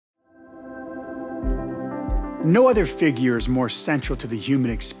No other figure is more central to the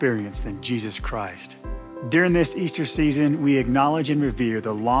human experience than Jesus Christ. During this Easter season, we acknowledge and revere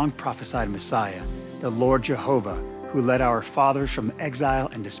the long prophesied Messiah, the Lord Jehovah, who led our fathers from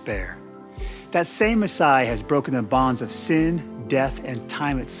exile and despair. That same Messiah has broken the bonds of sin, death, and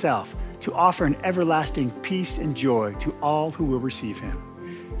time itself to offer an everlasting peace and joy to all who will receive him.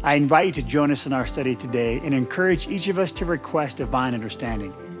 I invite you to join us in our study today and encourage each of us to request divine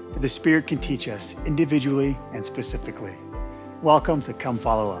understanding that the Spirit can teach us individually and specifically. Welcome to Come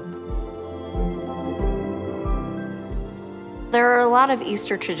Follow Up. There are a lot of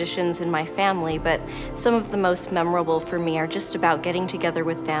Easter traditions in my family, but some of the most memorable for me are just about getting together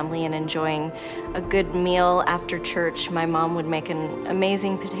with family and enjoying a good meal after church. My mom would make an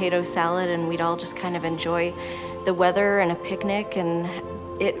amazing potato salad, and we'd all just kind of enjoy the weather and a picnic, and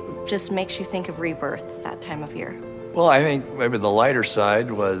it just makes you think of rebirth that time of year. Well, I think maybe the lighter side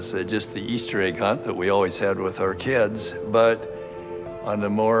was just the Easter egg hunt that we always had with our kids. But on the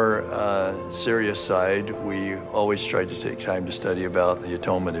more serious side, we always tried to take time to study about the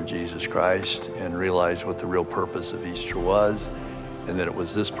atonement of Jesus Christ and realize what the real purpose of Easter was, and that it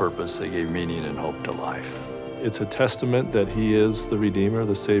was this purpose that gave meaning and hope to life. It's a testament that he is the Redeemer,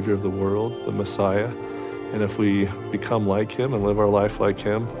 the Savior of the world, the Messiah. And if we become like him and live our life like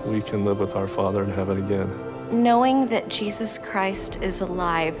him, we can live with our Father in heaven again. Knowing that Jesus Christ is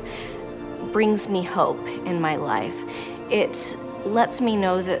alive brings me hope in my life. It lets me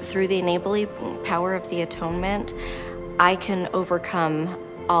know that through the enabling power of the atonement, I can overcome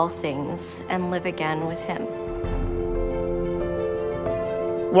all things and live again with him.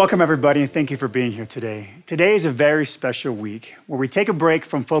 Welcome, everybody, and thank you for being here today. Today is a very special week where we take a break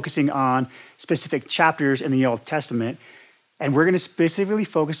from focusing on specific chapters in the Old Testament, and we're going to specifically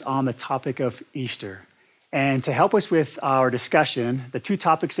focus on the topic of Easter. And to help us with our discussion, the two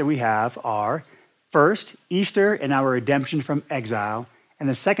topics that we have are, first, Easter and our redemption from exile, and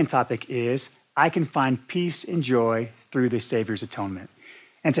the second topic is, I can find peace and joy through the Savior's atonement.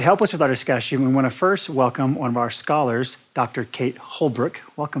 And to help us with our discussion, we want to first welcome one of our scholars, Dr. Kate Holbrook.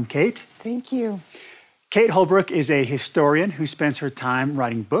 Welcome, Kate. Thank you. Kate Holbrook is a historian who spends her time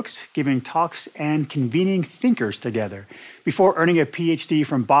writing books, giving talks, and convening thinkers together. Before earning a PhD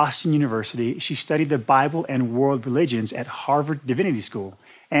from Boston University, she studied the Bible and world religions at Harvard Divinity School.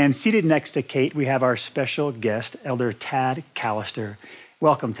 And seated next to Kate, we have our special guest, Elder Tad Callister.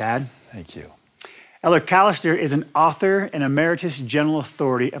 Welcome, Tad. Thank you. Elder Callister is an author and emeritus general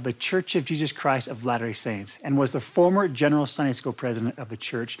authority of the Church of Jesus Christ of Latter-day Saints and was the former general Sunday school president of the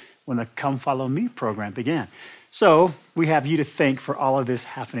church when the Come Follow Me program began. So we have you to thank for all of this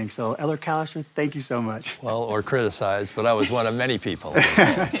happening. So Elder Callister, thank you so much. Well, or criticized, but I was one of many people.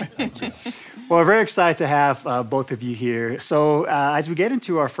 Thank you. Well, we're very excited to have both of you here. So as we get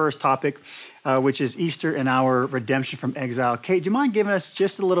into our first topic, which is Easter and our redemption from exile, Kate, do you mind giving us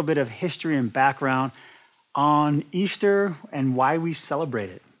just a little bit of history and background on Easter and why we celebrate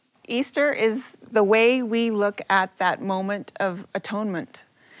it? Easter is the way we look at that moment of atonement.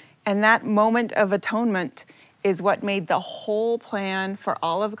 And that moment of atonement is what made the whole plan for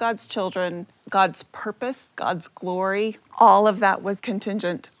all of God's children, God's purpose, God's glory. All of that was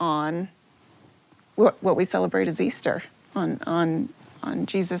contingent on what we celebrate as Easter, on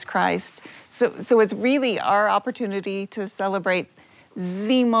Jesus Christ. So it's really our opportunity to celebrate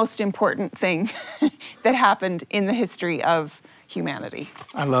the most important thing that happened in the history of humanity.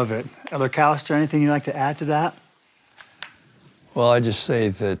 I love it. Elder Callister, anything you'd like to add to that? Well, I just say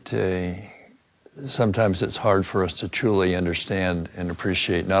that sometimes it's hard for us to truly understand and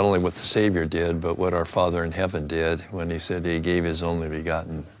appreciate not only what the Savior did, but what our Father in heaven did when he said he gave his only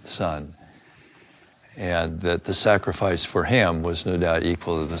begotten Son. And that the sacrifice for him was no doubt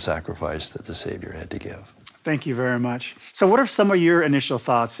equal to the sacrifice that the Savior had to give. Thank you very much. So what are some of your initial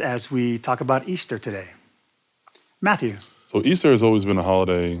thoughts as we talk about Easter today? Matthew. So Easter has always been a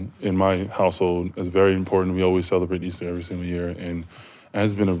holiday in my household. It's very important. We always celebrate Easter every single year. And it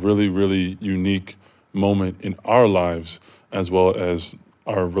has been a really, really unique moment in our lives as well as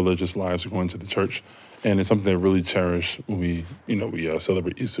our religious lives going to the church. And it's something that I really cherish when we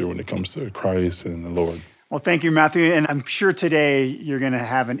celebrate Easter when it comes to Christ and the Lord. Well, thank you, Matthew. And I'm sure today you're going to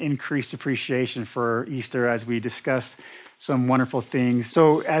have an increased appreciation for Easter as we discuss some wonderful things.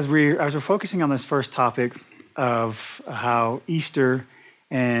 So as we're focusing on this first topic of how Easter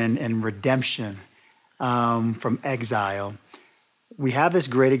and redemption from exile, we have this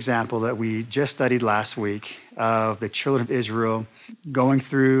great example that we just studied last week of the children of Israel going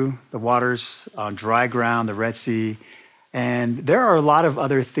through the waters on dry ground, the Red Sea. And there are a lot of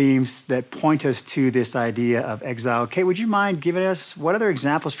other themes that point us to this idea of exile. Kate, would you mind giving us what other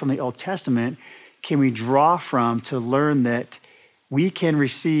examples from the Old Testament can we draw from to learn that we can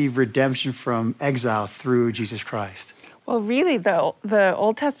receive redemption from exile through Jesus Christ? Well, really, the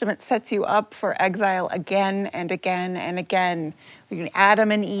Old Testament sets you up for exile again and again and again.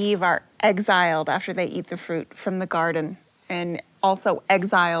 Adam and Eve are exiled after they eat the fruit from the garden, and also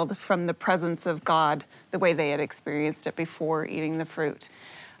exiled from the presence of God the way they had experienced it before eating the fruit.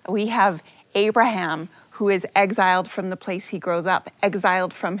 We have Abraham, who is exiled from the place he grows up,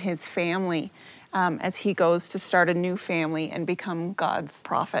 exiled from his family as he goes to start a new family and become God's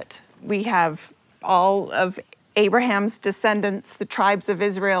prophet. We have all of Abraham's descendants, the tribes of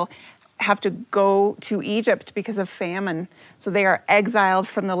Israel, have to go to Egypt because of famine. So they are exiled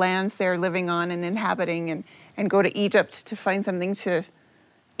from the lands they're living on and inhabiting, and go to Egypt to find something to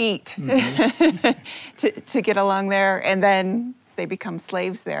eat, to get along there. And then they become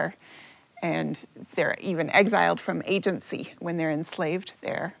slaves there. And they're even exiled from agency when they're enslaved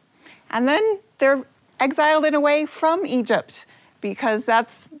there. And then they're exiled in a way from Egypt, because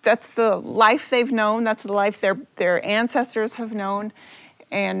that's the life they've known, that's the life their ancestors have known,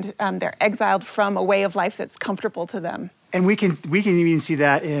 and they're exiled from a way of life that's comfortable to them. And we can even see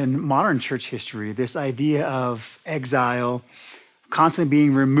that in modern church history, this idea of exile, constantly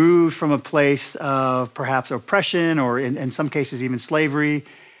being removed from a place of perhaps oppression, or in some cases even slavery.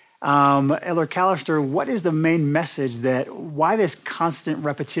 Elder Callister, what is the main message why this constant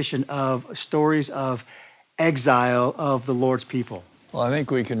repetition of stories of exile of the Lord's people? Well, I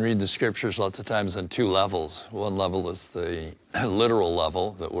think we can read the scriptures lots of times on two levels. One level is the literal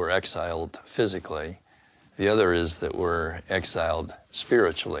level, that we're exiled physically. The other is that we're exiled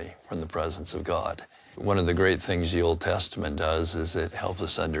spiritually from the presence of God. One of the great things the Old Testament does is it helps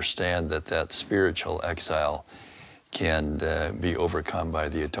us understand that spiritual exile can be overcome by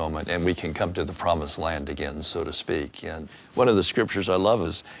the atonement, and we can come to the promised land again, so to speak. And one of the scriptures I love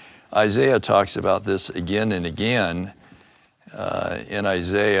is Isaiah talks about this again and again. In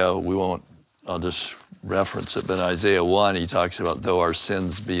Isaiah, I'll just reference it, but in Isaiah 1, he talks about, though our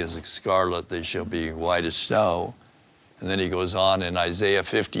sins be as scarlet, they shall be white as snow. And then he goes on in Isaiah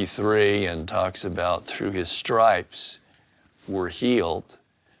 53 and talks about, through his stripes we're healed,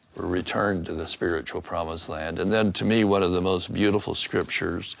 we're returned to the spiritual promised land. And then to me, one of the most beautiful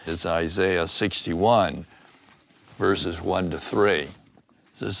scriptures is Isaiah 61, verses 1 to 3. It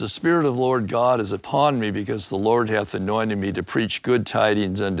says, the Spirit of the Lord God is upon me, because the Lord hath anointed me to preach good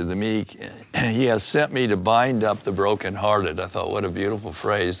tidings unto the meek. He has sent me to bind up the brokenhearted. I thought, what a beautiful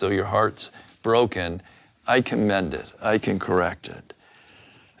phrase. Though your heart's broken, I can mend it. I can correct it.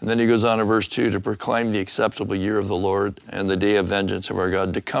 And then he goes on in verse 2, to proclaim the acceptable year of the Lord and the day of vengeance of our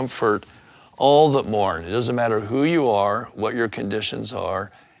God, to comfort all that mourn. It doesn't matter who you are, what your conditions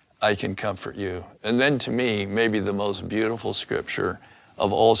are, I can comfort you. And then to me, maybe the most beautiful scripture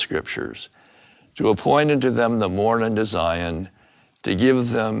of all scriptures, to appoint unto them the mourn unto Zion, to give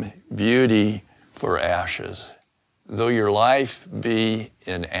them beauty for ashes. Though your life be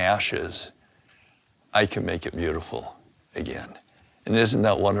in ashes, I can make it beautiful again. And isn't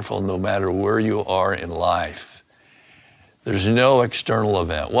that wonderful? No matter where you are in life, there's no external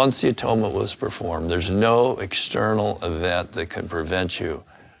event. Once the atonement was performed, there's no external event that can prevent you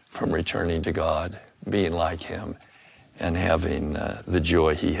from returning to God, being like him, and having the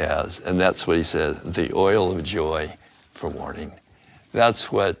joy he has. And that's what he said, the oil of joy for mourning.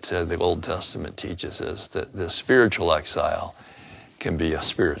 That's what the Old Testament teaches us, that the spiritual exile can be a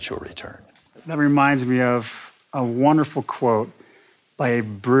spiritual return. That reminds me of a wonderful quote by a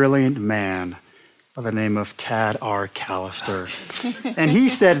brilliant man by the name of Tad R. Callister. And he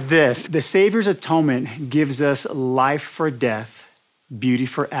said this, the Savior's atonement gives us life for death, beauty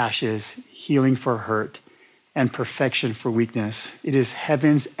for ashes, healing for hurt, and perfection for weakness. It is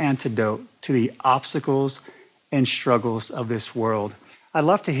heaven's antidote to the obstacles and struggles of this world. I'd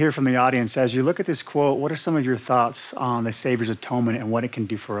love to hear from the audience. As you look at this quote, what are some of your thoughts on the Savior's atonement and what it can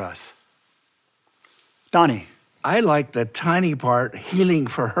do for us? Donnie. I like the tiny part, healing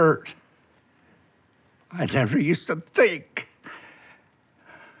for hurt. I never used to think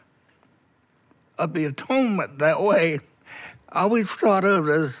of the atonement that way. I always thought of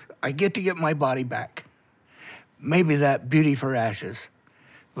it as, I get to get my body back. Maybe that beauty for ashes,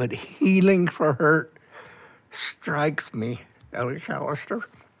 but healing for hurt strikes me, Elder Callister,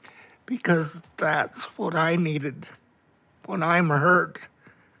 because that's what I needed. When I'm hurt,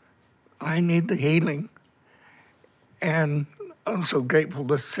 I need the healing. And I'm so grateful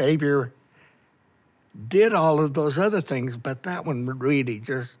the Savior did all of those other things, but that one really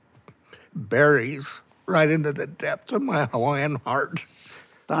just buries right into the depths of my Hawaiian heart.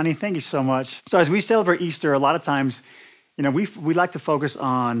 Donnie, thank you so much. So as we celebrate Easter, a lot of times, we like to focus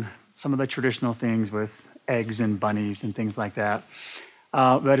on some of the traditional things with eggs and bunnies and things like that.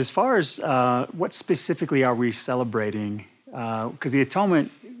 But as far as what specifically are we celebrating? Because the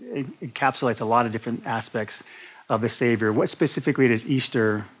atonement encapsulates a lot of different aspects of the Savior. What specifically does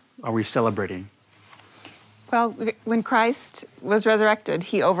Easter are we celebrating? Well, when Christ was resurrected,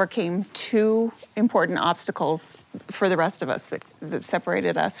 he overcame two important obstacles for the rest of us that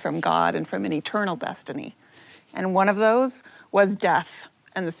separated us from God and from an eternal destiny. And one of those was death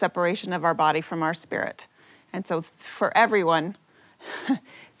and the separation of our body from our spirit. And so for everyone,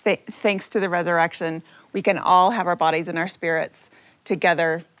 thanks to the resurrection, we can all have our bodies and our spirits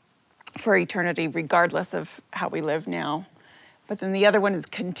together for eternity, regardless of how we live now. But then the other one is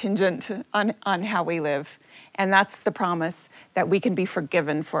contingent on how we live. And that's the promise that we can be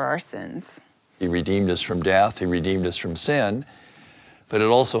forgiven for our sins. He redeemed us from death, he redeemed us from sin, but it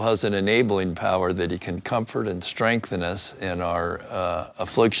also has an enabling power that he can comfort and strengthen us in our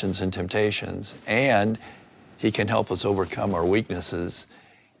afflictions and temptations, and he can help us overcome our weaknesses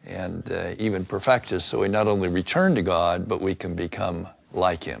and even perfect us so we not only return to God, but we can become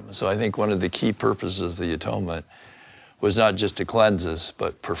like him. So I think one of the key purposes of the atonement was not just to cleanse us,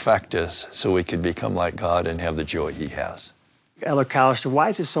 but perfect us so we could become like God and have the joy he has. Elder Callister, why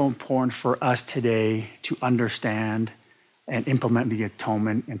is it so important for us today to understand and implement the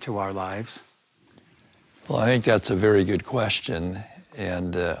atonement into our lives? Well, I think that's a very good question.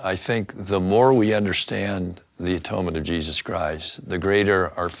 And I think the more we understand the atonement of Jesus Christ, the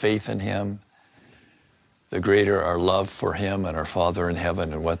greater our faith in him, the greater our love for him and our Father in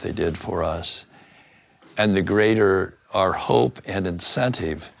heaven and what they did for us, and the greater our hope and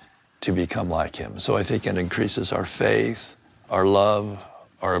incentive to become like him. So I think it increases our faith, our love,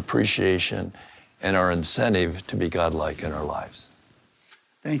 our appreciation, and our incentive to be God-like in our lives.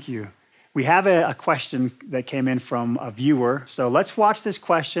 Thank you. We have a question that came in from a viewer. So let's watch this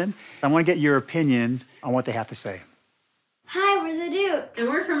question. I want to get your opinions on what they have to say. Hi, we're the Dukes. And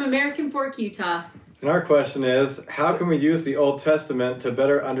we're from American Fork, Utah. And our question is, how can we use the Old Testament to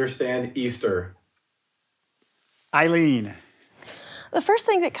better understand Easter? Eileen. The first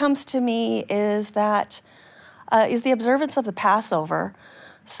thing that comes to me is that is the observance of the Passover.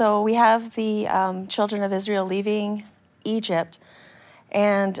 So we have the children of Israel leaving Egypt,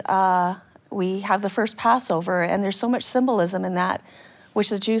 and we have the first Passover, and there's so much symbolism in that, which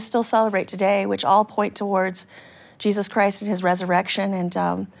the Jews still celebrate today, which all point towards Jesus Christ and his resurrection,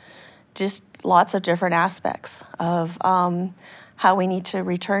 and just lots of different aspects of how we need to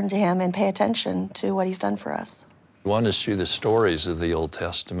return to him and pay attention to what he's done for us. One is through the stories of the Old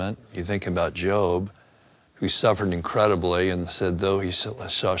Testament. You think about Job, who suffered incredibly and said, though he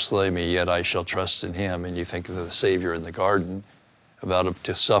shall slay me, yet I shall trust in him. And you think of the Savior in the garden, about him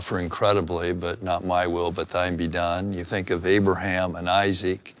to suffer incredibly, but not my will, but thine be done. You think of Abraham and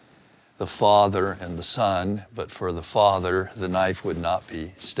Isaac, the father and the son, but for the father, the knife would not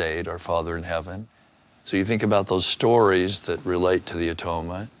be stayed, our Father in heaven. So you think about those stories that relate to the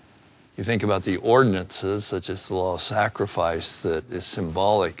atonement. You think about the ordinances, such as the law of sacrifice that is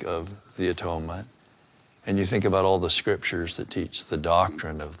symbolic of the atonement. And you think about all the scriptures that teach the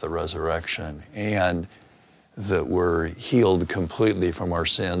doctrine of the resurrection and that we're healed completely from our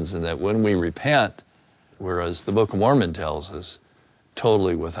sins, and that when we repent, whereas the Book of Mormon tells us,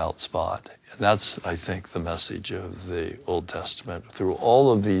 totally without spot. And that's, I think, the message of the Old Testament. Through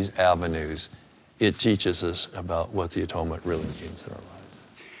all of these avenues, it teaches us about what the atonement really means in our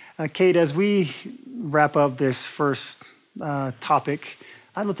lives. Kate, as we wrap up this first topic,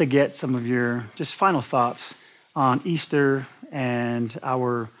 I'd like to get some of your just final thoughts on Easter and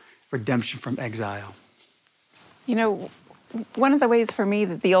our redemption from exile. You know, one of the ways for me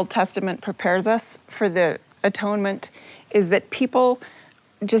that the Old Testament prepares us for the atonement is that people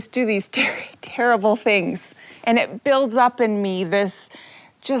just do these terrible things, and it builds up in me this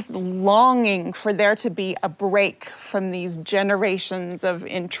just longing for there to be a break from these generations of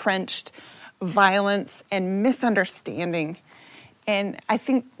entrenched violence and misunderstanding. And I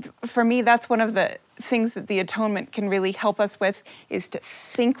think for me, that's one of the things that the atonement can really help us with, is to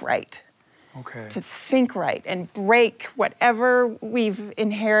think right. Okay. To think right and break whatever we've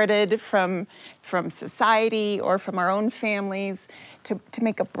inherited from society or from our own families, to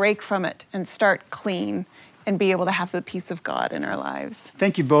make a break from it and start clean and be able to have the peace of God in our lives.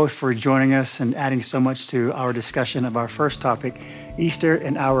 Thank you both for joining us and adding so much to our discussion of our first topic, Easter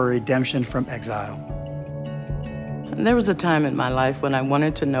and our redemption from exile. There was a time in my life when I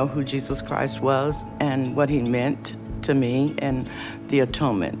wanted to know who Jesus Christ was and what he meant to me and the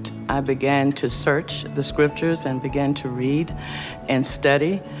atonement. I began to search the scriptures and began to read and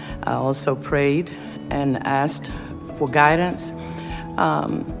study. I also prayed and asked for guidance.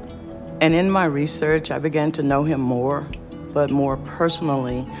 And in my research, I began to know him more, but more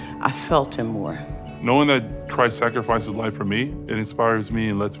personally, I felt him more. Knowing that Christ sacrificed his life for me, it inspires me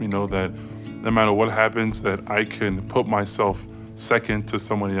and lets me know that no matter what happens, that I can put myself second to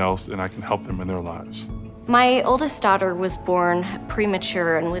somebody else and I can help them in their lives. My oldest daughter was born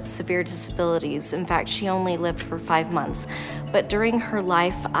premature and with severe disabilities. In fact, she only lived for 5 months. But during her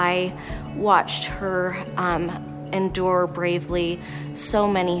life, I watched her endure bravely so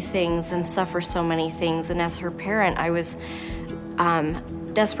many things and suffer so many things. And as her parent, I was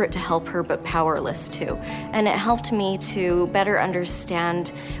desperate to help her, but powerless to. And it helped me to better understand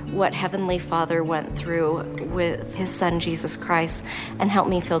what Heavenly Father went through with his son, Jesus Christ, and help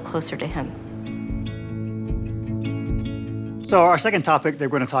me feel closer to him. So our second topic that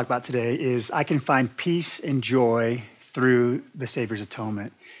we're going to talk about today is I can find peace and joy through the Savior's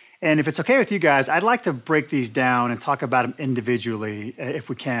atonement. And if it's okay with you guys, I'd like to break these down and talk about them individually if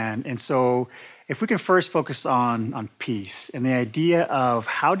we can. And so if we can first focus on peace and the idea of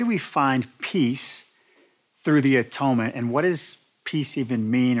how do we find peace through the atonement, and what does peace even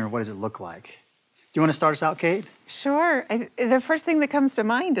mean, or what does it look like? Do you want to start us out, Kate? Sure. The first thing that comes to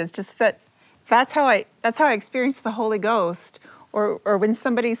mind is just that's how I experience the Holy Ghost. Or when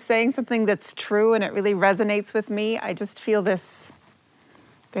somebody's saying something that's true and it really resonates with me, I just feel this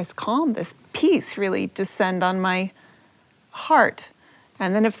calm, this peace really descend on my heart.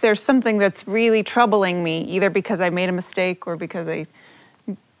 And then if there's something that's really troubling me, either because I made a mistake or because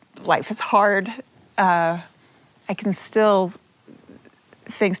life is hard, I can still,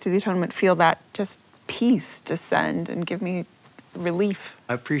 thanks to the atonement, feel that just peace descend and give me relief.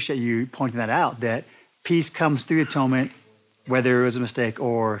 I appreciate you pointing that out, that peace comes through the atonement, whether it was a mistake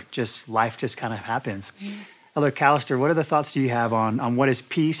or just life just kind of happens. Mm-hmm. Elder Callister, what other thoughts do you have on what is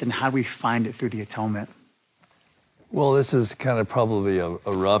peace and how do we find it through the atonement? Well, this is kind of probably a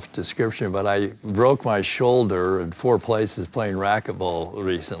rough description, but I broke my shoulder in 4 places playing racquetball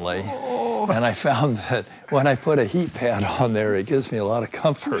recently. Oh. And I found that when I put a heat pad on there, it gives me a lot of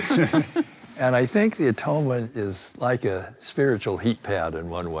comfort. And I think the atonement is like a spiritual heat pad in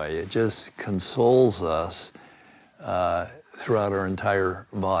one way. It just consoles us throughout our entire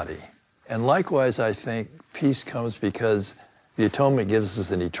body. And likewise, I think peace comes because the atonement gives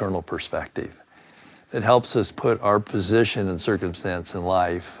us an eternal perspective. It helps us put our position and circumstance in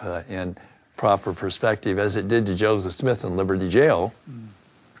life in proper perspective, as it did to Joseph Smith in Liberty Jail,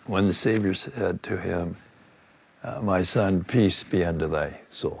 when the Savior said to him, "My son, peace be unto thy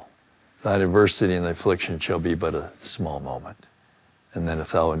soul. Thine adversity and thy affliction shall be but a small moment. And then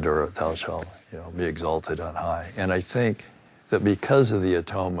if thou endure it, thou shalt be exalted on high." And I think that because of the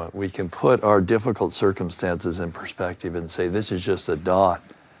atonement, we can put our difficult circumstances in perspective and say, this is just a dot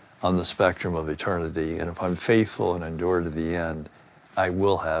on the spectrum of eternity. And if I'm faithful and endure to the end, I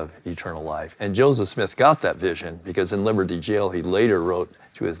will have eternal life. And Joseph Smith got that vision because in Liberty Jail, he later wrote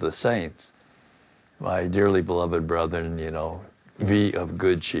to the saints, "My dearly beloved brethren, be of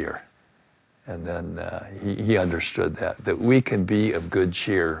good cheer." And then he understood that we can be of good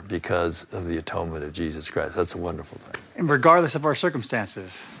cheer because of the atonement of Jesus Christ. That's a wonderful thing. And regardless of our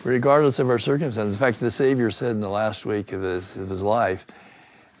circumstances. Regardless of our circumstances. In fact, the Savior said in the last week of his life,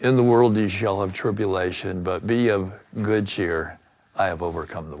 "In the world you shall have tribulation, but be of good cheer. I have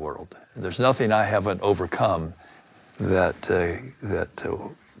overcome the world." There's nothing I haven't overcome that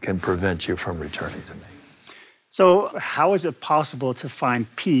can prevent you from returning to me. So how is it possible to find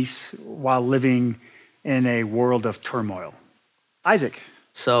peace while living in a world of turmoil? Isaac.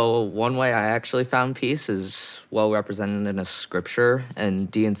 So one way I actually found peace is well represented in a scripture in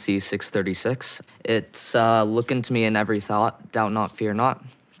D&C 636. It's look into me in every thought, doubt not, fear not.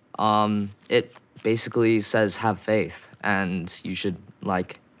 It basically says have faith, and you should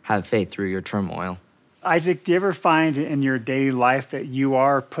have faith through your turmoil. Isaac, do you ever find in your daily life that you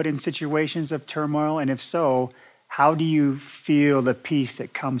are put in situations of turmoil? And if so, how do you feel the peace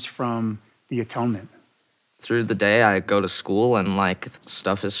that comes from the atonement? Through the day, I go to school and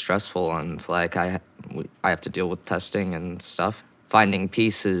stuff is stressful, and I have to deal with testing and stuff. Finding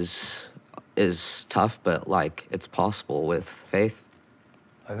peace is tough, but it's possible with faith.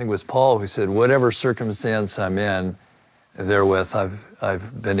 I think it was Paul who said, whatever circumstance I'm in, therewith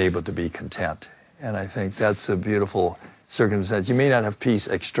I've been able to be content. And I think that's a beautiful circumstance. You may not have peace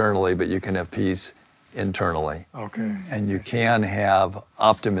externally, but you can have peace internally. Okay. And you can have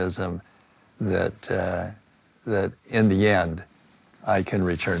optimism that in the end, I can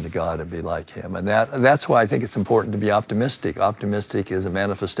return to God and be like him. And that's why I think it's important to be optimistic. Optimistic is a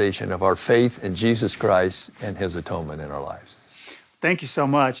manifestation of our faith in Jesus Christ and his atonement in our lives. Thank you so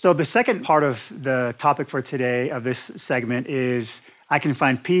much. So the second part of the topic for today of this segment is I can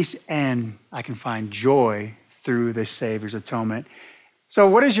find peace and I can find joy through the Savior's atonement. So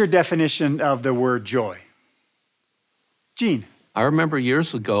what is your definition of the word joy? Gene. I remember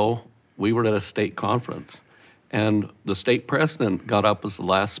years ago, we were at a state conference, and the state president got up as the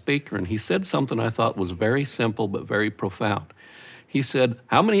last speaker, and he said something I thought was very simple but very profound. He said,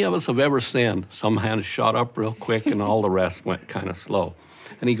 how many of us have ever sinned? Some hands shot up real quick, and all the rest went kind of slow.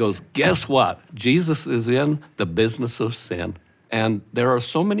 And he goes, guess what? Jesus is in the business of sin. And there are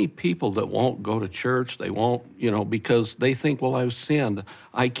so many people that won't go to church. They won't, because they think, well, I've sinned.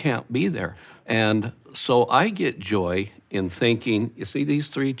 I can't be there. And so I get joy in thinking, you see these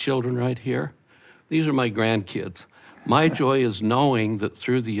 3 children right here? These are my grandkids. My joy is knowing that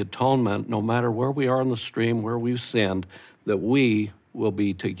through the atonement, no matter where we are on the stream, where we've sinned, that we will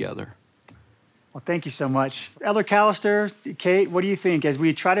be together. Well, thank you so much. Elder Callister, Kate, what do you think? As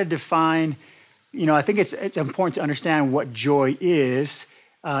we try to define, I think it's important to understand what joy is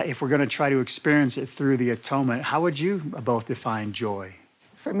if we're going to try to experience it through the atonement. How would you both define joy?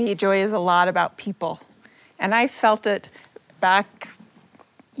 For me, joy is a lot about people. And I felt it back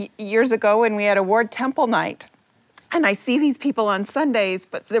years ago when we had a Ward Temple night. And I see these people on Sundays,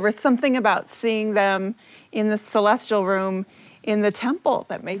 but there was something about seeing them in the celestial room in the temple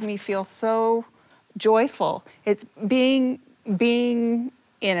that made me feel so joyful. It's being in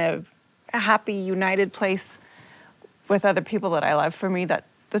a happy, united place with other people that I love. For me,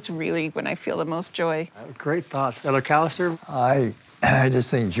 that's really when I feel the most joy. Great thoughts. Elder Callister? I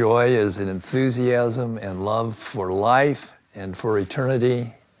just think joy is an enthusiasm and love for life and for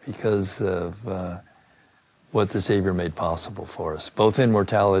eternity because of what the Savior made possible for us, both in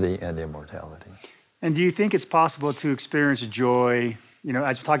mortality and immortality. And do you think it's possible to experience joy,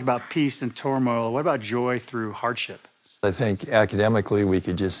 as we talked about peace and turmoil, what about joy through hardship? I think academically we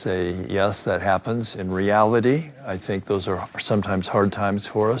could just say, yes, that happens. In reality, I think those are sometimes hard times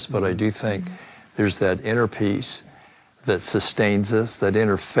for us, but I do think there's that inner peace that sustains us, that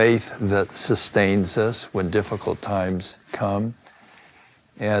inner faith that sustains us when difficult times come.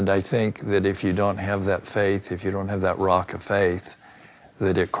 And I think that if you don't have that faith, if you don't have that rock of faith,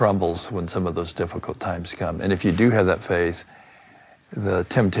 that it crumbles when some of those difficult times come. And if you do have that faith, the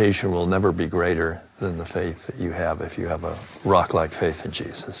temptation will never be greater than the faith that you have if you have a rock-like faith in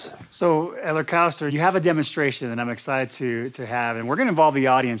Jesus. So, Elder Callister, you have a demonstration that I'm excited to have, and we're going to involve the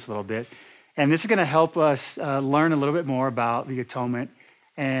audience a little bit. And this is going to help us learn a little bit more about the atonement.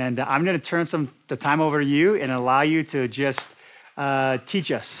 And I'm going to turn the time over to you and allow you to just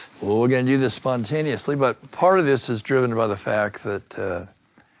teach us. Well, we're going to do this spontaneously, but part of this is driven by the fact that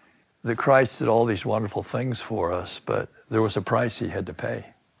Christ did all these wonderful things for us, but there was a price he had to pay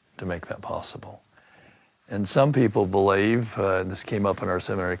to make that possible. And some people believe, and this came up in our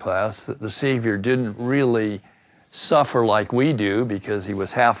seminary class, that the Savior didn't really suffer like we do because he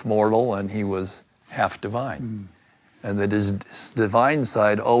was half mortal and he was half divine. And that his divine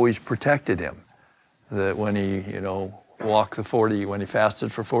side always protected him. That when he, when he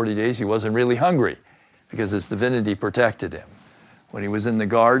fasted for 40 days, he wasn't really hungry because his divinity protected him. When he was in the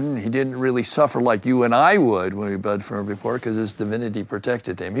garden, he didn't really suffer like you and I would when we bled from him before because his divinity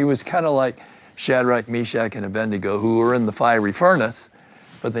protected him. He was kind of like Shadrach, Meshach, and Abednego, who were in the fiery furnace,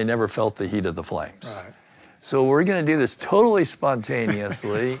 but they never felt the heat of the flames. Right. So we're going to do this totally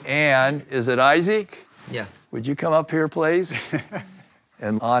spontaneously. And is it Isaac? Yeah. Would you come up here, please?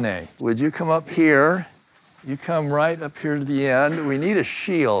 And Anne, would you come up here? You come right up here to the end. We need a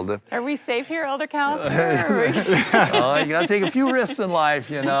shield. Are we safe here, Elder Callister? Oh, you got to take a few risks in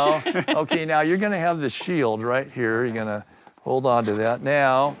life, Okay, now you're going to have the shield right here. You're going to hold on to that.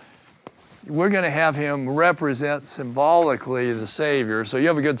 Now, we're going to have him represent symbolically the Savior. So you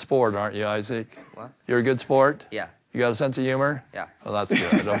have a good sport, aren't you, Isaac? What? You're a good sport? Yeah. You got a sense of humor? Yeah. Well,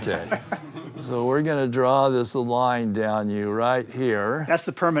 that's good. Okay. So we're going to draw this line down you right here. That's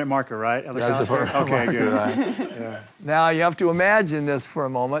the permanent marker, right? That's the permanent marker, good. Right. Yeah. Now you have to imagine this for a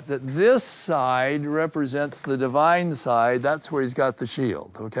moment, that this side represents the divine side. That's where he's got the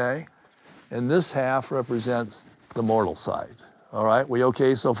shield, okay? And this half represents the mortal side. All right, we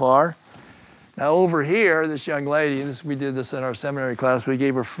okay so far? Now over here, this young lady, we did this in our seminary class, we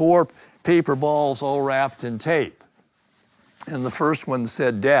gave her 4 paper balls all wrapped in tape. And the first one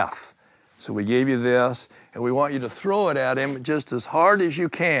said death. So we gave you this, and we want you to throw it at him just as hard as you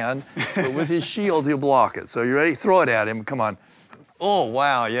can, but with his shield, he'll block it. So you ready? Throw it at him. Come on. Oh,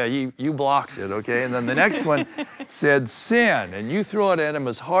 wow, yeah, you blocked it, okay? And then the next one said sin, and you throw it at him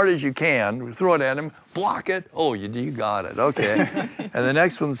as hard as you can. Throw it at him, block it. Oh, you got it, okay. And the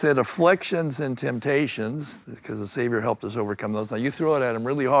next one said afflictions and temptations, because the Savior helped us overcome those. Now you throw it at him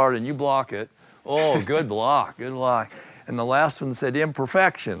really hard, and you block it. Oh, good block, good block. And the last one said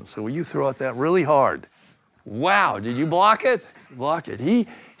imperfection. So will you throw at that really hard? Wow, did you block it? Block it.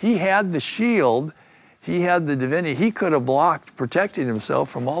 He had the shield, he had the divinity. He could have blocked, protected himself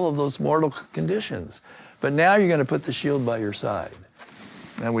from all of those mortal conditions. But now you're going to put the shield by your side.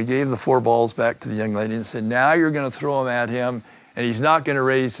 And we gave the 4 balls back to the young lady and said, now you're going to throw them at him, and he's not going to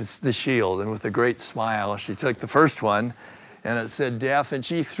raise the shield. And with a great smile, she took the first one, and it said death, and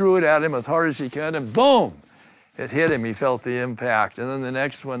she threw it at him as hard as she could, and boom! It hit him. He felt the impact. And then the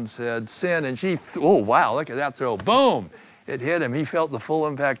next one said sin, and oh, wow, look at that throw. Boom! It hit him. He felt the full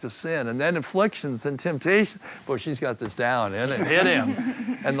impact of sin. And then afflictions and temptation. Boy, she's got this down, and it hit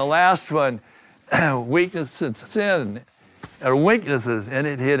him. And the last one, weakness and sin, or weaknesses, and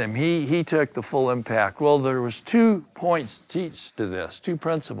it hit him. He took the full impact. Well, there was 2 points to teach to this, 2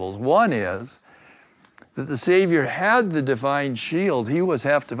 principles. One is that the Savior had the divine shield. He was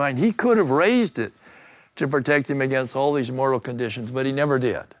half divine. He could have raised it to protect him against all these mortal conditions, but he never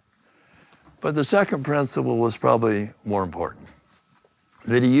did. But the second principle was probably more important,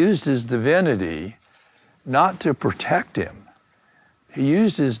 that he used his divinity not to protect him. He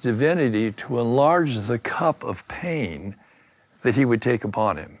used his divinity to enlarge the cup of pain that he would take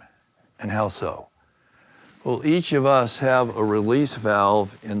upon him. And how so? Well, each of us have a release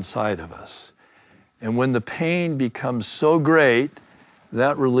valve inside of us. And when the pain becomes so great,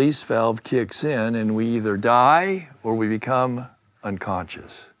 that release valve kicks in and we either die or we become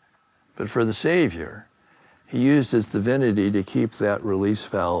unconscious. But for the Savior, he used his divinity to keep that release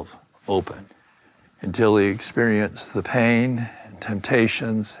valve open until he experienced the pain and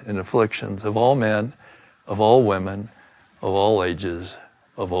temptations and afflictions of all men, of all women, of all ages,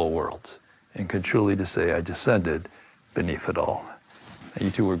 of all worlds, and could truly to say, I descended beneath it all. And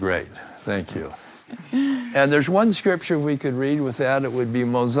you two were great. Thank you. And there's one scripture we could read with that. It would be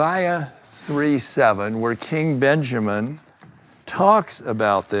Mosiah 3:7, where King Benjamin talks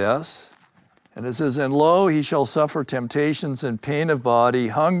about this. And it says, and lo, he shall suffer temptations and pain of body,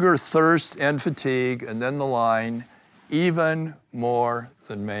 hunger, thirst, and fatigue, and then the line, even more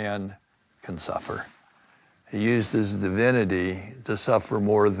than man can suffer. He used his divinity to suffer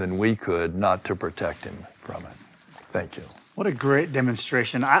more than we could, not to protect him from it. Thank you. What a great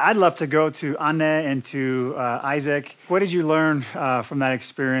demonstration. I'd love to go to Anne and to Isaac. What did you learn from that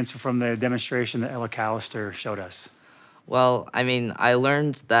experience, from the demonstration that Ella Callister showed us? Well, I mean, I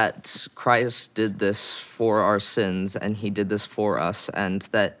learned that Christ did this for our sins, and he did this for us, and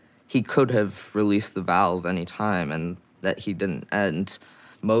that he could have released the valve any time, and that he didn't. And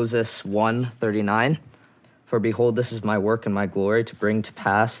Moses 1:39, for behold, this is my work and my glory, to bring to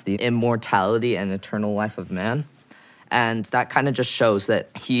pass the immortality and eternal life of man. And that kind of just shows that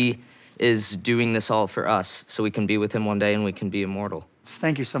he is doing this all for us, so we can be with him one day and we can be immortal.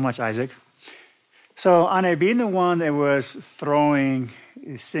 Thank you so much, Isaac. So, Anne, being the one that was throwing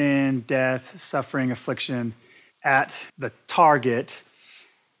sin, death, suffering, affliction at the target,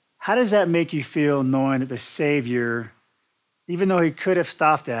 how does that make you feel knowing that the Savior, even though he could have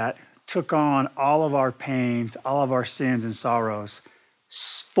stopped that, took on all of our pains, all of our sins and sorrows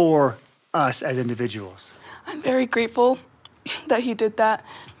for us as individuals? I'm very grateful that he did that,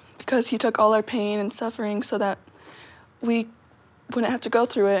 because he took all our pain and suffering so that we wouldn't have to go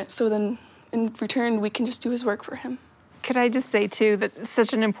through it. So then in return, we can just do his work for him. Could I just say too, that it's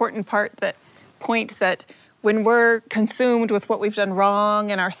such an important point that when we're consumed with what we've done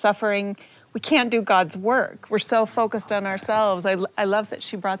wrong and our suffering, we can't do God's work. We're so focused on ourselves. I love that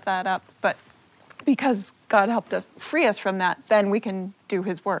she brought that up, but because God helped us free us from that, then we can do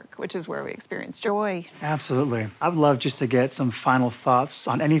his work, which is where we experience joy. Absolutely. I'd love just to get some final thoughts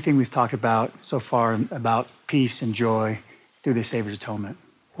on anything we've talked about so far about peace and joy through the Savior's atonement.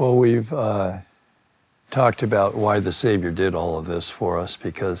 Well, we've talked about why the Savior did all of this for us,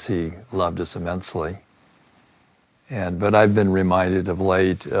 because he loved us immensely. But I've been reminded of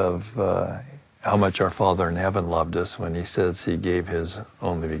late of how much our Father in heaven loved us when he says he gave his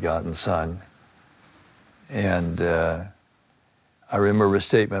only begotten Son. And I remember a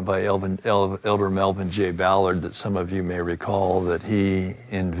statement by Elder Melvin J. Ballard that some of you may recall, that he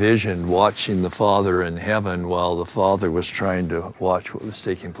envisioned watching the Father in heaven while the Father was trying to watch what was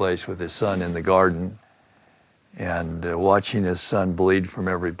taking place with his Son in the garden, and watching his Son bleed from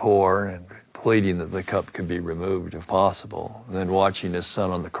every pore and pleading that the cup could be removed if possible. And then watching his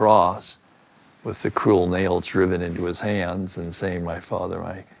Son on the cross with the cruel nails driven into his hands and saying, my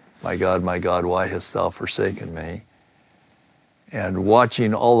Father, my God, why hast thou forsaken me? And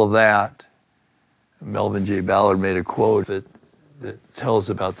watching all of that, Melvin J. Ballard made a quote that tells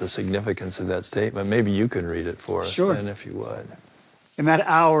about the significance of that statement. Maybe you can read it for us, Sure. then, if you would. In that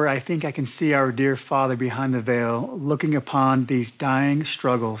hour, I think I can see our dear Father behind the veil, looking upon these dying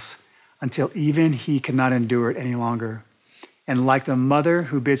struggles until even he cannot endure it any longer. And like the mother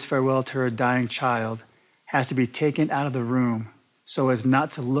who bids farewell to her dying child, has to be taken out of the room so as not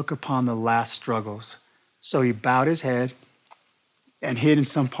to look upon the last struggles. So he bowed his head and hid in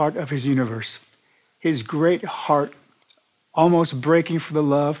some part of his universe, his great heart almost breaking for the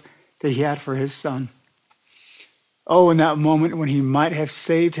love that he had for his son. Oh, in that moment when he might have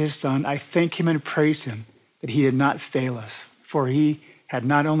saved his son, I thank him and praise him that he did not fail us, for he had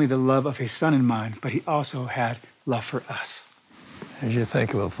not only the love of his son in mind, but he also had love for us. As you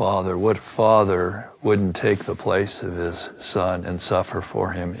think of a father, what father wouldn't take the place of his son and suffer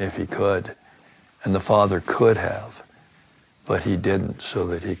for him if he could? And the Father could have, but he didn't so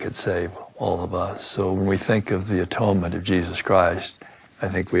that he could save all of us. So when we think of the atonement of Jesus Christ, I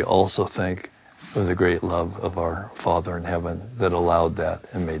think we also think of the great love of our Father in heaven that allowed that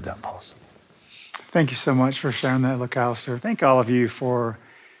and made that possible. Thank you so much for sharing that, LaCallister. Thank all of you for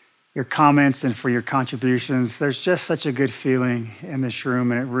your comments and for your contributions. There's just such a good feeling in this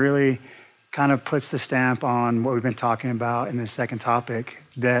room, and it really kind of puts the stamp on what we've been talking about in the second topic,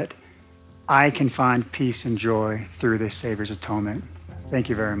 that I can find peace and joy through this Savior's atonement. Thank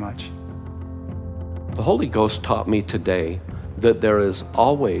you very much. The Holy Ghost taught me today that there is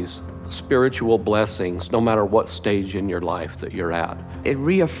always spiritual blessings, no matter what stage in your life that you're at. It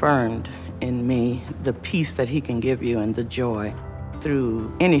reaffirmed in me the peace that he can give you and the joy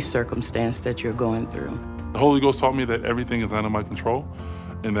through any circumstance that you're going through. The Holy Ghost taught me that everything is under my control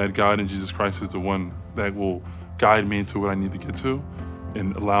and that God and Jesus Christ is the one that will guide me into what I need to get to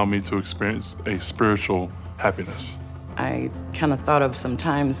and allow me to experience a spiritual happiness. I kind of thought of some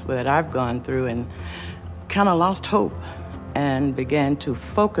times that I've gone through and kind of lost hope and began to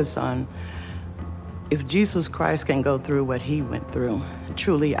focus on, if Jesus Christ can go through what he went through,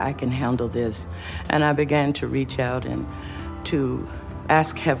 truly I can handle this. And I began to reach out and to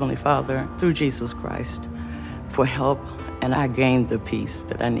ask Heavenly Father through Jesus Christ for help, and I gained the peace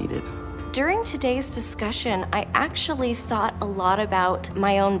that I needed. During today's discussion, I actually thought a lot about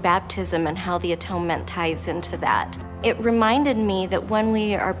my own baptism and how the atonement ties into that. It reminded me that when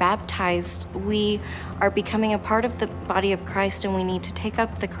we are baptized, we are becoming a part of the body of Christ, and we need to take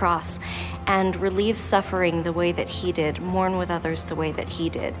up the cross and relieve suffering the way that he did, mourn with others the way that he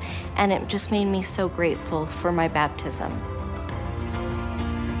did. And it just made me so grateful for my baptism.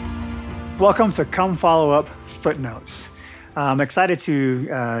 Welcome to Come Follow Up Footnotes. I'm excited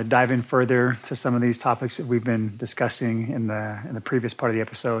to dive in further to some of these topics that we've been discussing in the previous part of the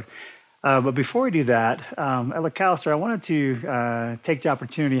episode. But before we do that, LaCallister, I wanted to take the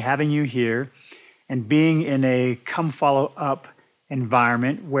opportunity having you here and being in a Come Follow Up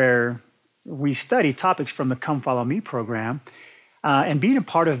environment where we study topics from the Come Follow Me program, and being a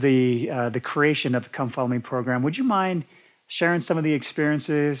part of the creation of the Come Follow Me program. Would you mind sharing some of the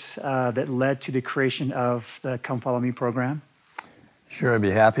experiences that led to the creation of the Come Follow Me program? Sure, I'd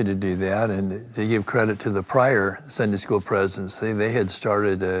be happy to do that. And to give credit to the prior Sunday school presidency, they had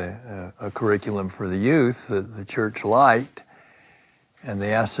started a curriculum for the youth that the church liked, and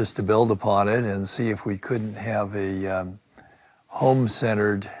they asked us to build upon it and see if we couldn't have a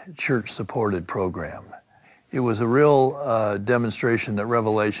home-centered, church-supported program. It was a real demonstration that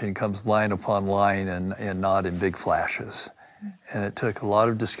revelation comes line upon line and not in big flashes. And it took a lot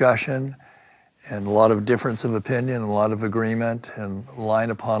of discussion and a lot of difference of opinion, a lot of agreement, and line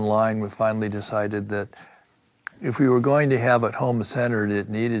upon line we finally decided that if we were going to have it home-centered, it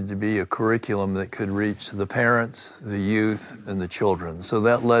needed to be a curriculum that could reach the parents, the youth, and the children. So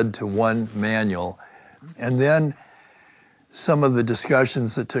that led to one manual. And then some of the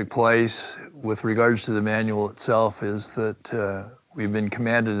discussions that took place with regards to the manual itself is that we've been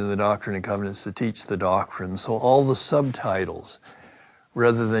commanded in the Doctrine and Covenants to teach the doctrine. So all the subtitles,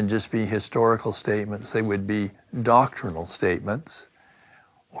 rather than just be historical statements, they would be doctrinal statements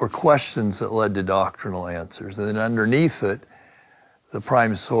or questions that led to doctrinal answers. And then underneath it, the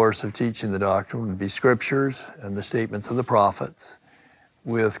prime source of teaching the doctrine would be scriptures and the statements of the prophets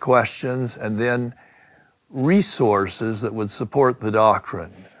with questions, and then resources that would support the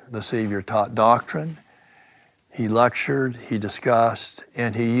doctrine. The Savior taught doctrine, he lectured, he discussed,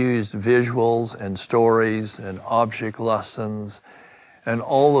 and he used visuals and stories and object lessons and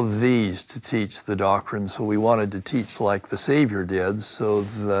all of these to teach the doctrine. So we wanted to teach like the Savior did, so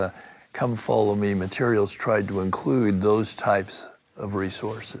the Come Follow Me materials tried to include those types of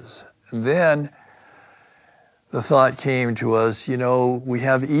resources. And then the thought came to us, we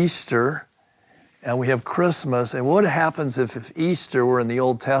have Easter, And we have Christmas, and what happens if Easter were in the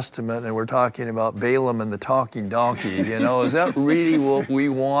Old Testament and we're talking about Balaam and the talking donkey, you know? Is that really what we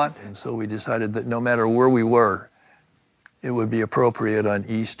want? And so we decided that no matter where we were, it would be appropriate on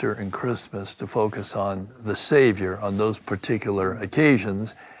Easter and Christmas to focus on the Savior on those particular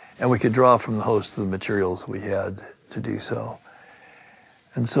occasions, and we could draw from the host of the materials we had to do so.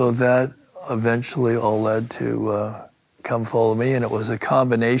 And so that eventually all led to Come Follow Me, and it was a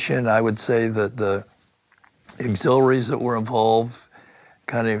combination. I would say that the auxiliaries that were involved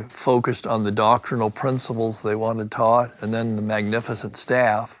kind of focused on the doctrinal principles they wanted taught, and then the magnificent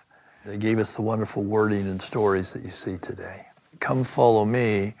staff, they gave us the wonderful wording and stories that you see today. Come Follow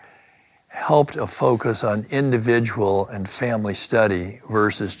Me helped a focus on individual and family study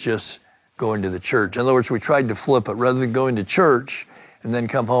versus just going to the church. In other words, we tried to flip it. Rather than going to church and then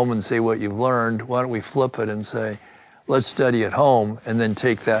come home and say what you've learned, why don't we flip it and say, let's study at home and then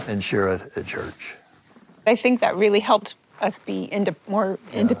take that and share it at church. I think that really helped us be more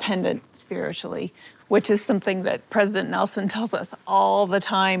independent spiritually, which is something that President Nelson tells us all the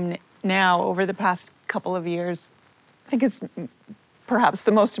time now over the past couple of years. I think it's perhaps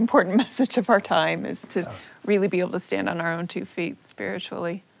the most important message of our time is to really be able to stand on our own 2 feet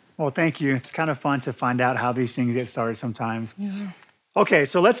spiritually. Well, thank you. It's kind of fun to find out how these things get started sometimes. Yeah. Okay,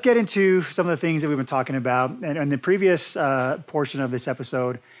 so let's get into some of the things that we've been talking about. And in the previous portion of this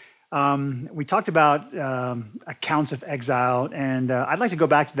episode, we talked about accounts of exile, and I'd like to go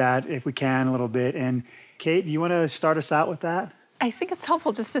back to that if we can a little bit. And Kate, do you want to start us out with that? I think it's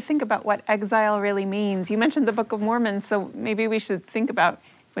helpful just to think about what exile really means. You mentioned the Book of Mormon, so maybe we should think about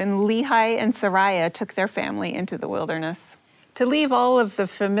when Lehi and Sariah took their family into the wilderness. To leave all of the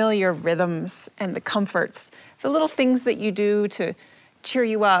familiar rhythms and the comforts, the little things that you do to cheer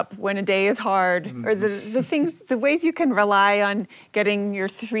you up when a day is hard, or the ways you can rely on getting your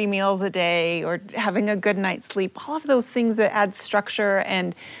 3 meals a day or having a good night's sleep, all of those things that add structure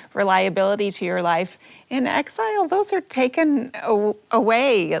and reliability to your life. In exile, those are taken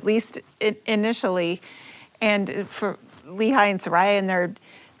away, at least initially. And for Lehi and Sariah and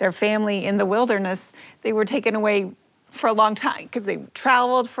their family in the wilderness, they were taken away for a long time because they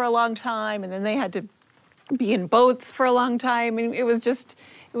traveled for a long time, and then they had to be in boats for a long time. And it was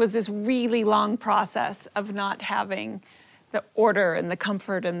this really long process of not having the order and the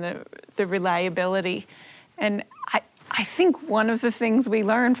comfort and the reliability. And I think one of the things we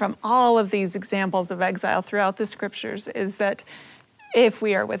learn from all of these examples of exile throughout the scriptures is that if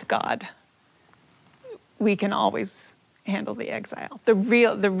we are with God, we can always handle the exile. The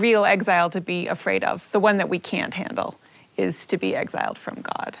real exile to be afraid of, the one that we can't handle, is to be exiled from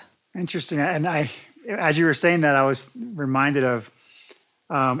God. Interesting. And as you were saying that, I was reminded of,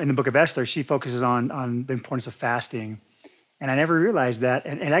 in the book of Esther, she focuses on the importance of fasting. And I never realized that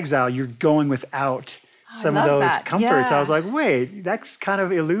in exile, you're going without some of those comforts. Yeah. I was like, wait, that kind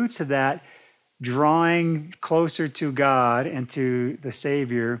of alludes to that, drawing closer to God and to the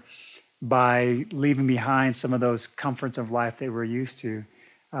Savior by leaving behind some of those comforts of life that we're used to.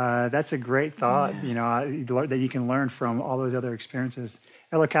 That's a great thought, that you can learn from all those other experiences.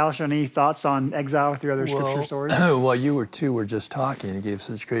 Elder Kalisher, any thoughts on exile with your other scripture stories? Well, you two were just talking. You gave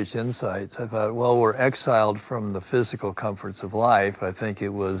such great insights. I thought, well, we're exiled from the physical comforts of life. I think it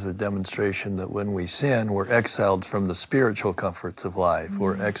was a demonstration that when we sin, we're exiled from the spiritual comforts of life. Mm-hmm.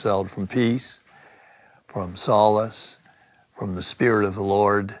 We're exiled from peace, from solace, from the Spirit of the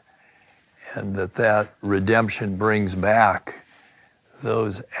Lord, and that redemption brings back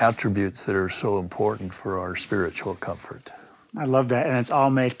those attributes that are so important for our spiritual comfort. I love that, and it's all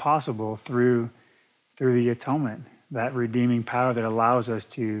made possible through the atonement, that redeeming power that allows us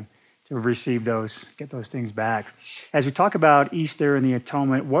to receive get those things back. As we talk about Easter and the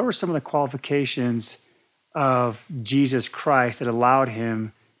atonement, what were some of the qualifications of Jesus Christ that allowed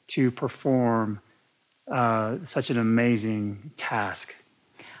him to perform such an amazing task?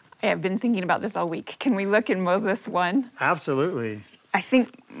 I have been thinking about this all week. Can we look in Moses 1? Absolutely. I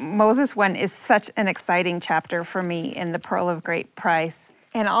think Moses 1 is such an exciting chapter for me in the Pearl of Great Price.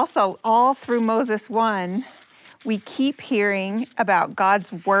 And also, all through Moses 1, we keep hearing about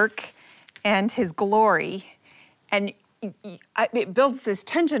God's work and his glory. And it builds this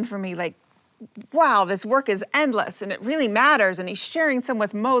tension for me, like, wow, this work is endless and it really matters. And he's sharing some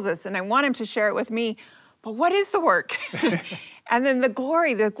with Moses, and I want him to share it with me. But what is the work? And then the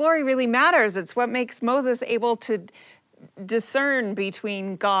glory really matters. It's what makes Moses able to discern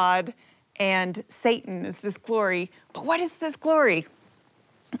between God and Satan, is this glory. But what is this glory?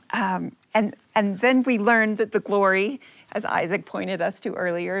 And then we learn that the glory, as Isaac pointed us to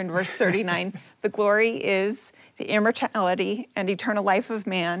earlier in verse 39, the glory is the immortality and eternal life of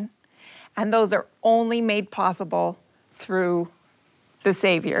man. And those are only made possible through the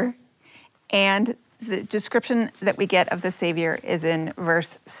Savior. And the description that we get of the Savior is in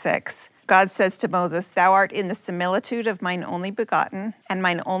verse 6. God says to Moses, "Thou art in the similitude of mine only begotten, and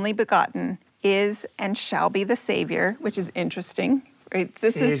mine only begotten is and shall be the Savior," which is interesting. Right?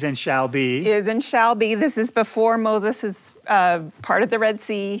 This is and shall be. Is and shall be. This is before Moses is part of the Red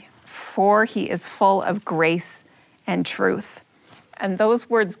Sea, for he is full of grace and truth. And those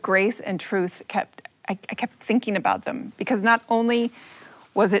words, grace and truth, I kept thinking about them, because not only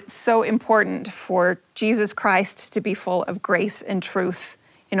was it so important for Jesus Christ to be full of grace and truth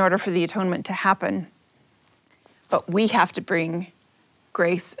in order for the atonement to happen, but we have to bring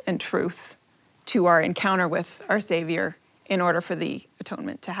grace and truth to our encounter with our Savior in order for the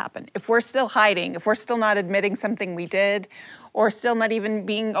atonement to happen. If we're still hiding, if we're still not admitting something we did, or still not even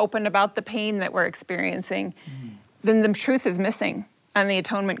being open about the pain that we're experiencing, then the truth is missing and the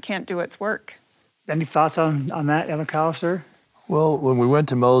atonement can't do its work. Any thoughts on that, Elder Callister? Well, when we went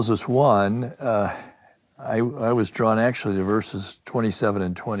to Moses 1, I was drawn actually to verses 27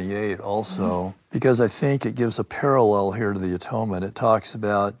 and 28 also, because I think it gives a parallel here to the atonement. It talks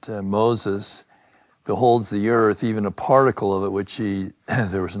about Moses beholds the earth, even a particle of it which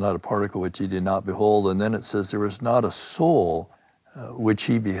there was not a particle which he did not behold. And then it says, there was not a soul which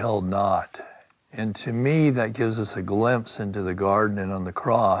he beheld not. And to me, that gives us a glimpse into the garden and on the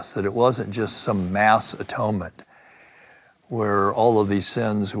cross, that it wasn't just some mass atonement where all of these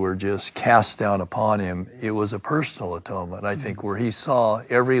sins were just cast down upon him. It was a personal atonement, I think, where he saw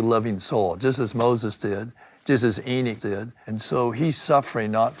every living soul, just as Moses did, just as Enoch did. And so he's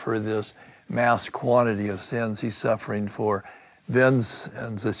suffering not for this mass quantity of sins. He's suffering for Ben's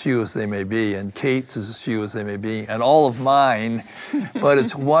sins, as few as they may be, and Kate's as few as they may be, and all of mine. But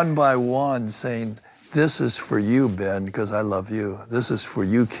it's one by one saying, this is for you, Ben, because I love you. This is for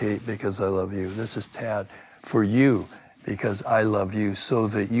you, Kate, because I love you. This is Tad, for you, because I love you, so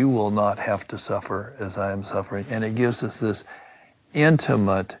that you will not have to suffer as I am suffering. And it gives us this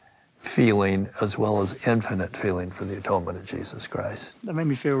intimate feeling as well as infinite feeling for the atonement of Jesus Christ. That made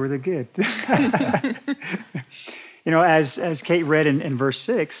me feel really good. You know, as Kate read in verse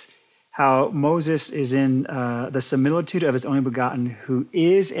 6, how Moses is in the similitude of his only begotten, who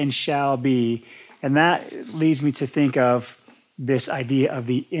is and shall be. And that leads me to think of this idea of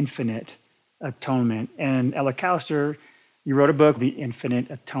the infinite atonement. And Elder Callister, you wrote a book, The Infinite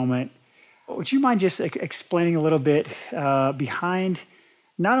Atonement. Would you mind just explaining a little bit behind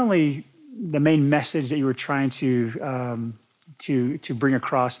not only the main message that you were trying to bring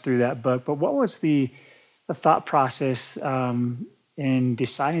across through that book, but what was the thought process in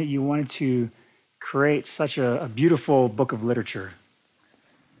deciding that you wanted to create such a beautiful book of literature?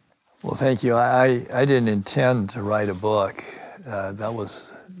 Well, thank you. I didn't intend to write a book. That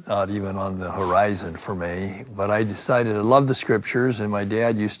was not even on the horizon for me. But I decided I love the scriptures, and my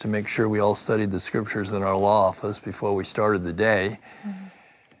dad used to make sure we all studied the scriptures in our law office before we started the day.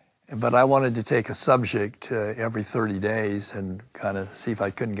 But I wanted to take a subject every 30 days and kind of see if I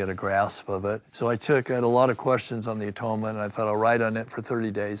couldn't get a grasp of it. So I had a lot of questions on the atonement, and I thought I'll write on it for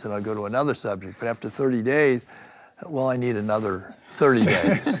 30 days and I'll go to another subject. But after 30 days, well, I need another 30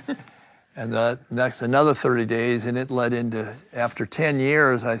 days. And another 30 days, and it led into, after 10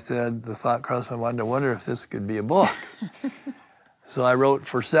 years, I said, the thought crossed my mind, I wonder if this could be a book. So I wrote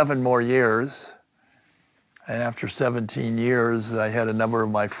for 7 more years. And after 17 years, I had a number of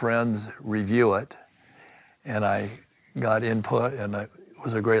my friends review it, and I got input, and it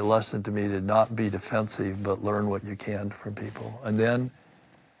was a great lesson to me to not be defensive, but learn what you can from people. And then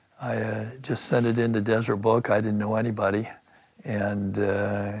I just sent it into Desert Book. I didn't know anybody, and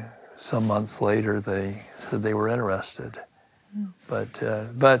some months later, they said they were interested.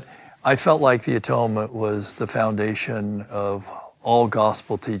 But I felt like the atonement was the foundation of all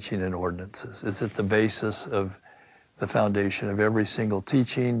gospel teaching and ordinances. It's at the basis of the foundation of every single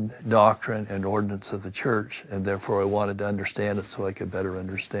teaching, doctrine, and ordinance of the church, and therefore I wanted to understand it so I could better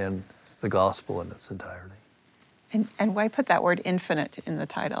understand the gospel in its entirety. And why put that word infinite in the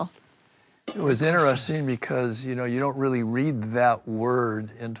title? It was interesting because, you don't really read that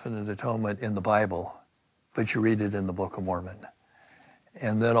word, infinite atonement, in the Bible, but you read it in the Book of Mormon.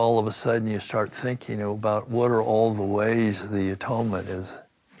 And then all of a sudden you start thinking about what are all the ways the atonement is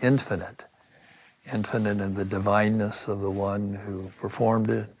infinite. Infinite in the divineness of the one who performed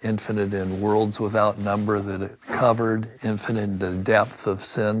it, infinite in worlds without number that it covered, infinite in the depth of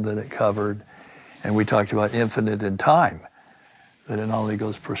sin that it covered. And we talked about infinite in time, that it not only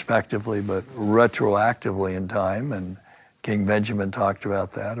goes prospectively but retroactively in time. And King Benjamin talked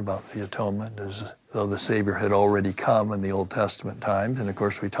about that, about the atonement. though the Savior had already come in the Old Testament times. And of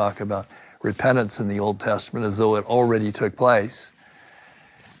course, we talk about repentance in the Old Testament as though it already took place.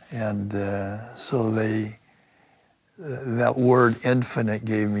 And so that word infinite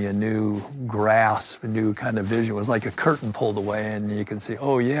gave me a new grasp, a new kind of vision. It was like a curtain pulled away, and you can see,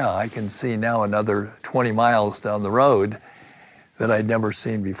 oh yeah, I can see now another 20 miles down the road that I'd never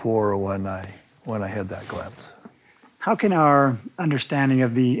seen before when I had that glimpse. How can our understanding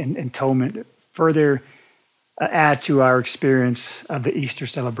of the atonement further add to our experience of the Easter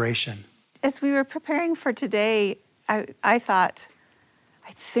celebration? As we were preparing for today, I thought,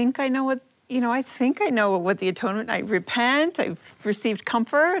 I think I know what the atonement, I repent, I've received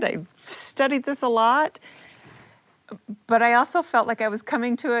comfort, I've studied this a lot, but I also felt like I was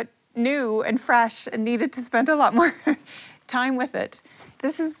coming to it new and fresh and needed to spend a lot more time with it.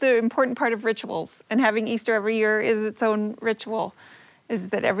 This is the important part of rituals, and having Easter every year is its own ritual, is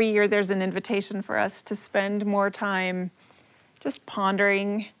that every year there's an invitation for us to spend more time just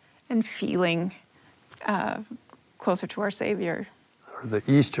pondering and feeling closer to our Savior. The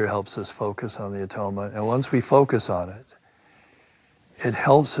Easter helps us focus on the atonement, and once we focus on it, it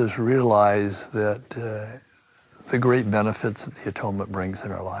helps us realize that the great benefits that the atonement brings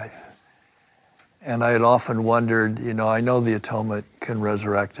in our life. And I had often wondered, I know the atonement can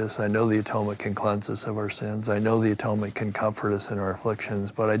resurrect us, I know the atonement can cleanse us of our sins, I know the atonement can comfort us in our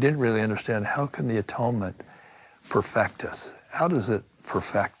afflictions, but I didn't really understand, how can the atonement perfect us? How does it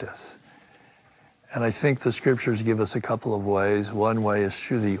perfect us? And I think the scriptures give us a couple of ways. One way is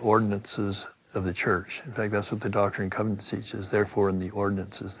through the ordinances of the church. In fact, that's what the Doctrine and Covenants teaches. Therefore, in the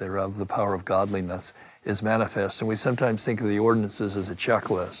ordinances thereof, the power of godliness is manifest. And we sometimes think of the ordinances as a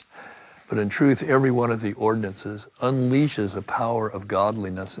checklist. But in truth, every one of the ordinances unleashes a power of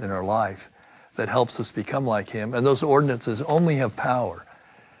godliness in our life that helps us become like Him. And those ordinances only have power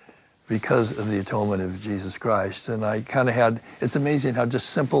because of the atonement of Jesus Christ. And I kind of it's amazing how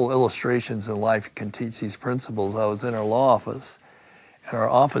just simple illustrations in life can teach these principles. I was in our law office, and our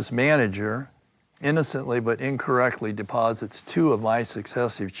office manager innocently but incorrectly deposits 2 of my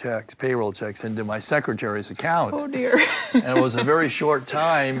successive checks, payroll checks, into my secretary's account. Oh dear. And it was a very short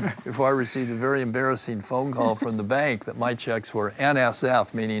time before I received a very embarrassing phone call from the bank that my checks were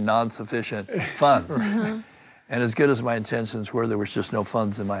NSF, meaning non-sufficient funds. And as good as my intentions were, there was just no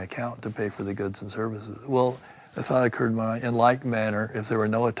funds in my account to pay for the goods and services. Well, the thought occurred to me, in like manner, if there were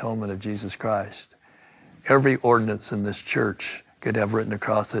no atonement of Jesus every ordinance in this church could have written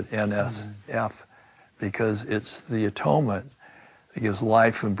across it NSF, because it's the atonement that gives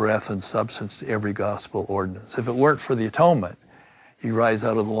life and breath and substance to every gospel ordinance. If it weren't for the atonement, you rise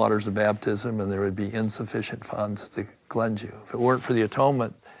out of the waters of baptism and there would be insufficient funds to cleanse you. If it weren't for the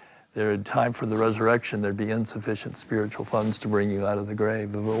atonement, there would time for the resurrection, there'd be insufficient spiritual funds to bring you out of the grave.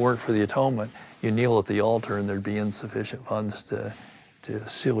 If it weren't for the atonement, you kneel at the altar and there'd be insufficient funds to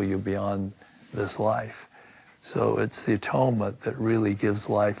seal you beyond this life. So it's the atonement that really gives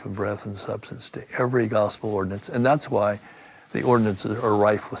life and breath and substance to every gospel ordinance. And that's why the ordinances are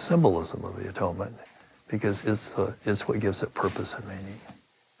rife with symbolism of the atonement, because it's what gives it purpose and meaning.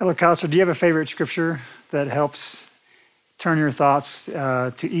 Hello, Counselor, do you have a favorite scripture that helps turn your thoughts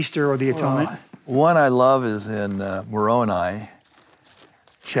to Easter or the atonement? One I love is in Moroni,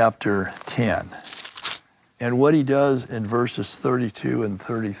 chapter 10. And what he does in verses 32 and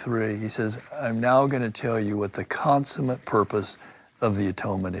 33, he says, I'm now going to tell you what the consummate purpose of the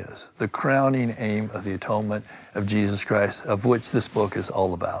atonement is, the crowning aim of the atonement of Jesus Christ, of which this book is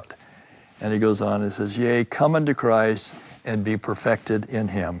all about. And he goes on and says, yea, come unto Christ and be perfected in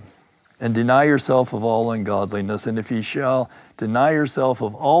Him, and deny yourself of all ungodliness. And if ye shall deny yourself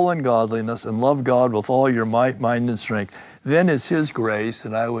of all ungodliness and love God with all your might, mind, and strength, then is His grace,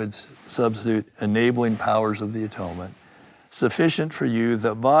 and I would substitute enabling powers of the atonement, sufficient for you,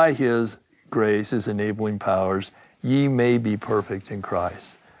 that by His grace, His enabling powers, ye may be perfect in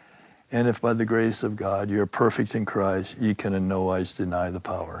Christ. And if by the grace of God you are perfect in Christ, ye can in no wise deny the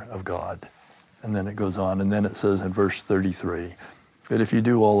power of God. And then it goes on, and then it says in verse 33, that if you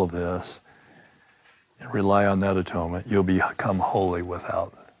do all of this and rely on that atonement, you'll become holy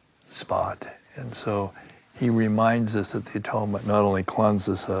without spot. And so he reminds us that the atonement not only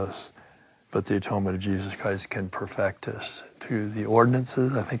cleanses us, but the atonement of Jesus Christ can perfect us through the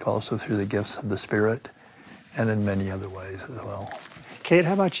ordinances, I think also through the gifts of the Spirit, and in many other ways as well. Kate,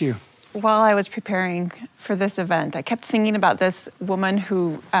 how about you? While I was preparing for this event, I kept thinking about this woman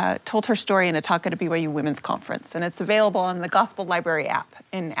who told her story in a talk at a BYU Women's Conference, and it's available on the Gospel Library app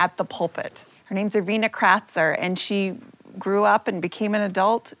at the pulpit. Her name's Irina Kratzer, and she grew up and became an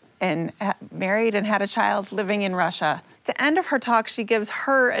adult and married and had a child living in Russia At the end of her talk, she gives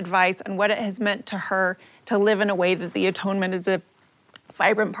her advice on what it has meant to her to live in a way that the atonement is a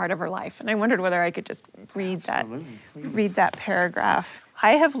vibrant part of her life. And I wondered whether I could just read that paragraph.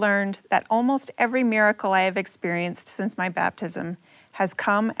 I have learned that almost every miracle I have experienced since my baptism has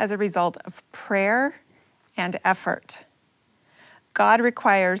come as a result of prayer and effort. God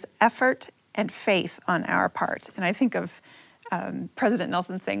requires effort and faith on our part. And I think of President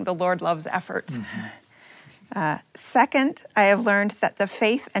Nelson saying, "The Lord loves effort." Mm-hmm. Second, I have learned that the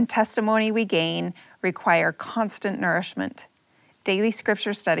faith and testimony we gain require constant nourishment. Daily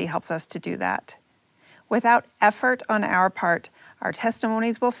scripture study helps us to do that. Without effort on our part, our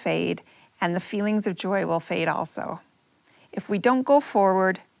testimonies will fade and the feelings of joy will fade also. If we don't go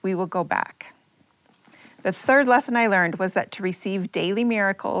forward, we will go back. The third lesson I learned was that to receive daily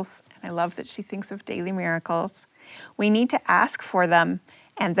miracles, and I love that she thinks of daily miracles, we need to ask for them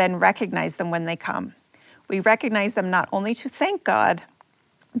and then recognize them when they come. We recognize them not only to thank God,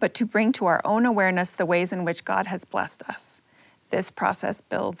 but to bring to our own awareness the ways in which God has blessed us. This process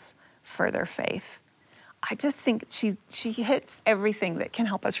builds further faith. I just think she hits everything that can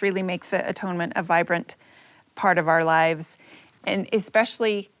help us really make the atonement a vibrant part of our lives, and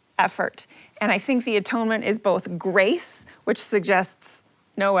especially effort. And I think the atonement is both grace, which suggests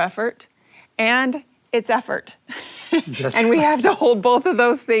no effort, and it's effort. And we have to hold both of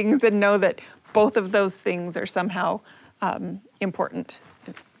those things and know that both of those things are somehow important.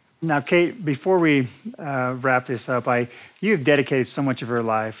 Now, Kate, before we wrap this up, you've dedicated so much of your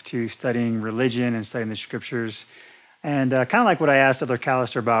life to studying religion and studying the scriptures. And kind of like what I asked Elder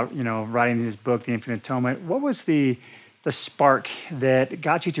Callister about, writing his book, The Infinite Atonement, what was the spark that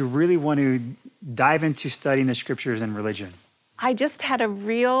got you to really want to dive into studying the scriptures and religion? I just had a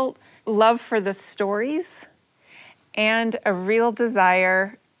real love for the stories and a real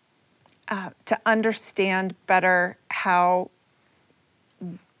desire to understand better how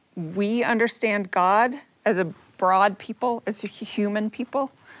we understand God as a broad people, as a human people,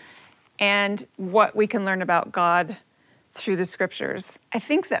 and what we can learn about God through the scriptures. I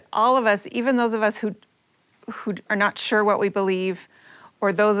think that all of us, even those of us who are not sure what we believe,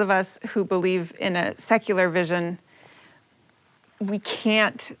 or those of us who believe in a secular vision, we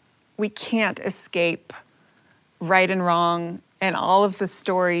can't escape right and wrong and all of the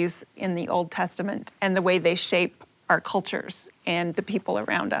stories in the Old Testament and the way they shape our cultures and the people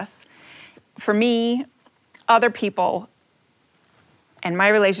around us. For me, other people and my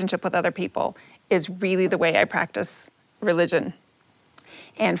relationship with other people is really the way I practice religion.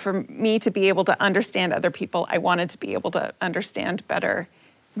 And for me to be able to understand other people, I wanted to be able to understand better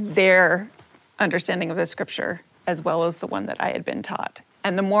their understanding of the scripture as well as the one that I had been taught.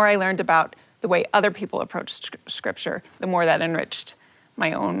 And the more I learned about the way other people approached scripture, the more that enriched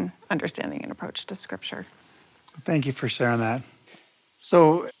my own understanding and approach to scripture. Thank you for sharing that.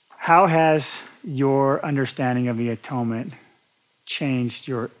 So, how has your understanding of the atonement changed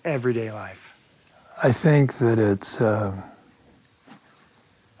your everyday life? I think that it's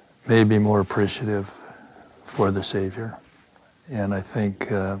made me more appreciative for the Savior. And I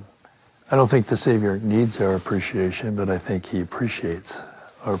think, I don't think the Savior needs our appreciation, but I think he appreciates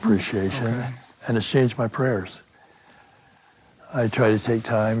our appreciation. Okay. And it's changed my prayers. I try to take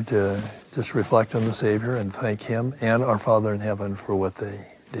time to just reflect on the Savior and thank him and our Father in heaven for what they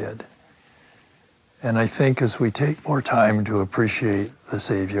did. And I think as we take more time to appreciate the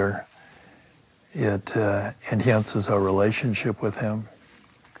Savior, it enhances our relationship with him,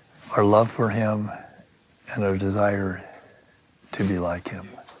 our love for him, and our desire to be like him.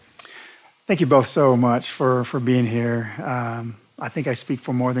 Thank you both so much for being here. I think I speak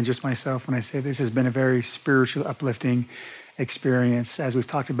for more than just myself when I say this has been a very spiritual, uplifting experience as we've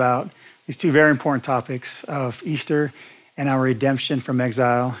talked about these two very important topics of Easter and our redemption from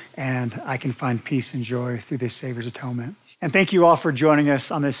exile, and I can find peace and joy through this Savior's atonement. And thank you all for joining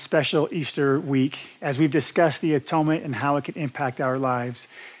us on this special Easter week. As we've discussed the atonement and how it can impact our lives,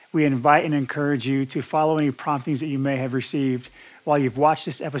 we invite and encourage you to follow any promptings that you may have received while you've watched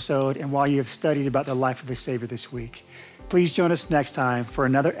this episode and while you have studied about the life of the Savior this week. Please join us next time for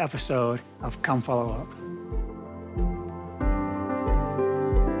another episode of Come Follow Up.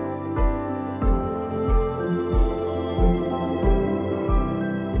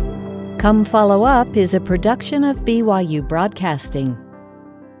 Come Follow Up is a production of BYU Broadcasting.